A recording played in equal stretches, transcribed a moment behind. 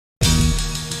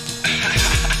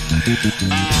Aw,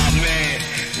 man,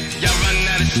 y'all running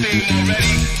out of steam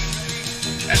already?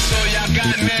 That's all y'all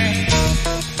got, man?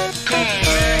 Come on,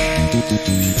 man.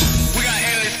 We got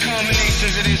endless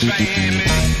combinations of this right here,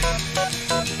 man.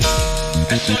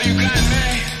 That's all you got,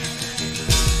 man?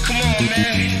 Come on,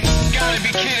 man. You gotta be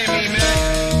kidding me, man.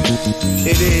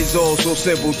 It is all so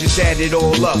simple, just add it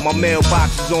all up. My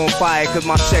mailbox is on fire cause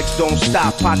my checks don't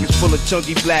stop. Pockets full of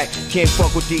chunky black, can't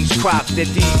fuck with these crops that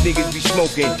these niggas be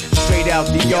smoking. Straight out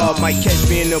the yard, might catch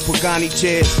me in a Pagani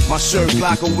chair. My shirt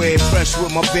block away, fresh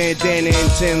with my bandana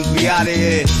and Tim's, we outta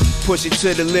here. Push it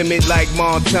to the limit like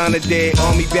Montana did.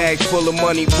 Army bags full of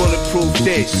money, bulletproof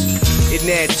this. In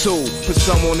that too, put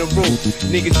some on the roof.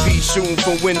 Niggas be shooting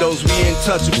from windows, we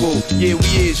untouchable. Yeah,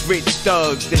 we is rich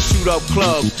thugs that shoot up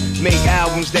clubs. Make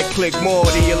albums that click more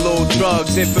than your little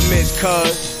drugs. Infamous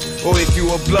cuz. Or if you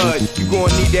a blood, you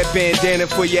gon' need that bandana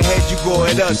for your head, you go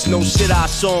at us. No shit, our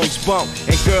songs bump,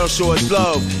 and girls show us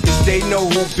love. Cause they know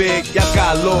who big, y'all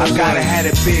got low. I gotta have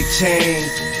a big chain,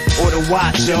 or the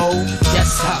watch, yo.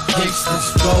 That's how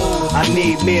gangsters roll. I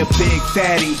need me a big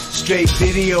fatty, straight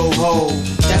video hoe.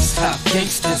 That's how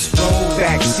gangsters roll.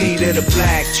 Backseat of the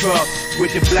black truck,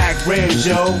 with the black rims,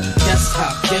 yo. That's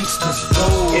how gangsters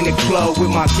roll. In the club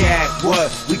with my gat, what?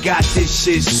 We got this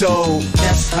shit sold.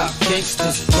 That's how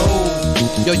gangsters roll.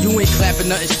 Yo, you ain't clapping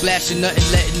nothing, splashing nothing,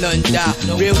 letting nothing die.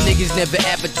 Real niggas never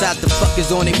advertise, the fuck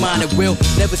is on their mind. And will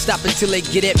never stop until they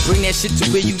get it. Bring that shit to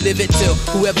where you live it till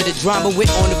whoever the drama with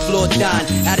on the floor dying.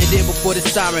 Out of there before the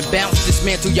siren, bounce,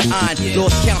 dismantle your iron.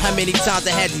 Lost count how many times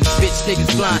I had these bitch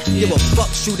niggas blind. Give a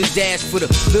fuck, shoot his ass for the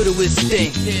littlest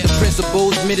thing. The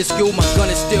principles minuscule, my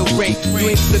gun is still ring.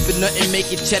 You ain't flipping nothing,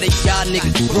 making cheddar, y'all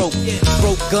niggas broke.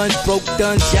 Broke guns, broke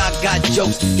guns, y'all got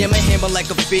jokes. Yeah, my hammer like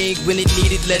a fiend, when it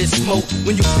needed, let it smoke.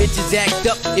 When you bitches act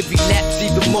up, it relapse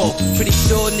even more. Pretty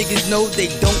sure niggas know they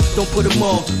don't put them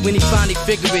on. When he finally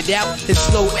figure it out, his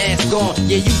slow ass gone.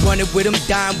 Yeah, you running with him,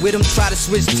 dying with him, try to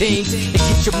switch teams and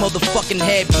get your motherfucking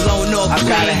head blown off. I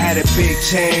gotta have a big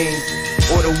chain,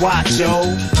 or the watch, yo.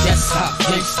 That's how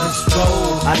gangsters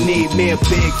roll. I need me a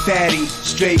big fatty,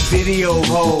 straight video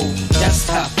hoe. That's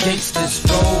how gangsters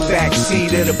roll.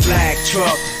 Backseat of the black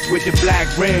truck, with the black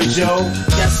rims, yo.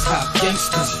 That's how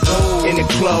gangsters roll. In the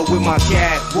club with my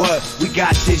gat, what? We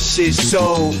got this shit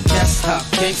sold. That's how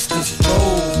gangsters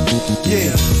roll.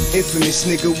 Yeah, infamous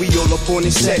nigga, we all up on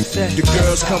the set. The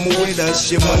girls coming with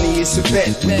us, your money is a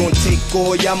bet. We gon' take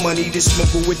all your money to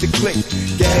smoke with the click.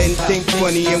 Go ahead and think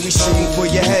funny and we shooting for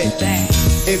your head.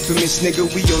 Infamous nigga,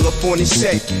 we all up on the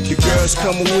set. The girls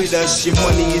coming with us, your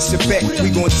money is a bet. We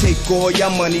gon' take all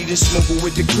your money to smoke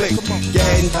with the click. Go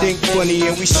ahead and think funny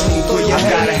and we shooting for your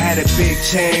head. I gotta have a big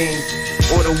chain,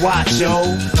 or the watch, yo.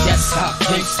 That's how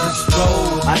gangsters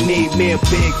roll. I need me a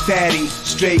big fatty,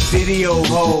 straight video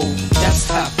hoe. That's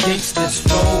how gangsters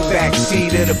roll.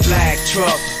 Backseat of the black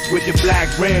truck, with the black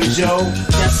rims, yo.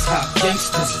 That's how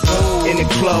gangsters roll. In the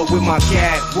club with my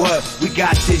gat, what? We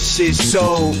got this shit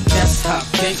sold. That's how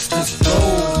gangsters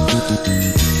roll.